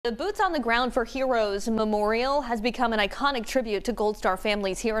The Boots on the Ground for Heroes Memorial has become an iconic tribute to Gold Star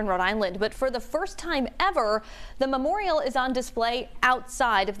families here in Rhode Island. But for the first time ever, the memorial is on display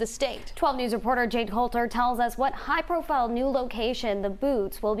outside of the state. 12 News reporter Jade Holter tells us what high-profile new location the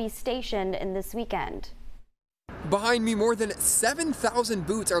Boots will be stationed in this weekend. Behind me, more than 7,000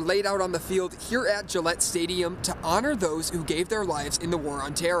 boots are laid out on the field here at Gillette Stadium to honor those who gave their lives in the War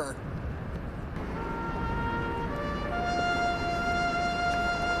on Terror.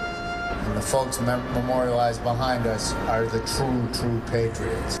 And the folks memorialized behind us are the true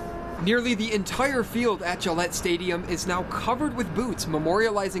patriots. Nearly the entire field at Gillette Stadium is now covered with boots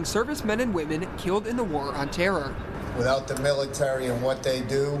memorializing servicemen and women killed in the War on Terror. Without the military and what they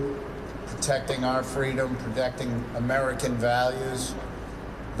do, protecting our freedom, protecting American values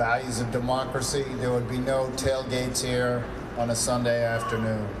of democracy, there would be no tailgates here on a Sunday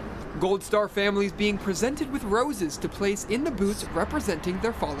afternoon. Gold Star families being presented with roses to place in the boots representing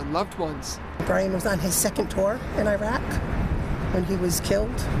their fallen loved ones. Brian was on his second tour in Iraq when he was killed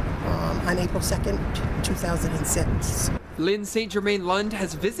on April 2nd, 2006. Lynn St. Germain Lund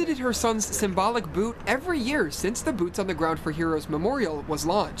has visited her son's symbolic boot every year since the Boots on the Ground for Heroes Memorial was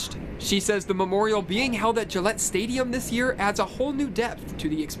launched. She says the memorial being held at Gillette Stadium this year adds a whole new depth to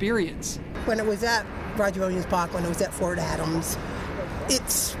the experience. When it was at Roger Williams Park, when it was at Fort Adams,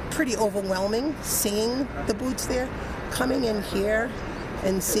 it's pretty overwhelming seeing the boots there. Coming in here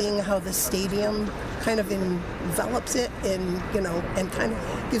and seeing how the stadium kind of envelops it and, and kind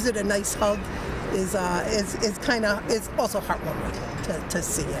of gives it a nice hug is also heartwarming to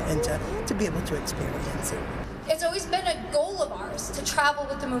see it and to be able to experience it. It's always been a goal of ours to travel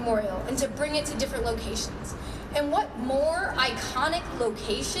with the memorial and to bring it to different locations. And what more iconic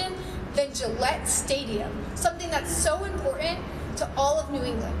location than Gillette Stadium, something that's so important to all of New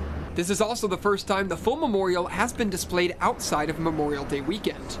England. This is also the first time the full memorial has been displayed outside of Memorial Day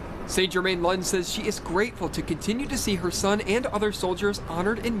weekend. St. Germain Lund says she is grateful to continue to see her son and other soldiers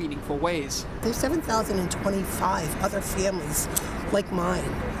honored in meaningful ways. There's 7,025 other families like mine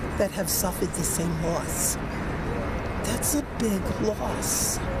that have suffered the same loss. That's a big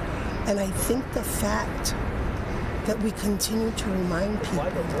loss. And I think the fact that we continue to remind people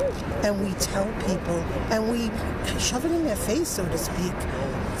and we tell people and we shove it in their face, so to speak,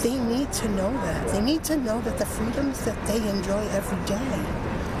 they need to know that. They need to know that the freedoms that they enjoy every day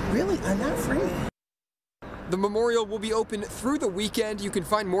really are not free. The memorial will be open through the weekend. You can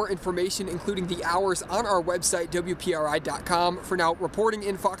find more information, including the hours, on our website, WPRI.com. For now, reporting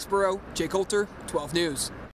in Foxboro, Jake Holter, 12 News.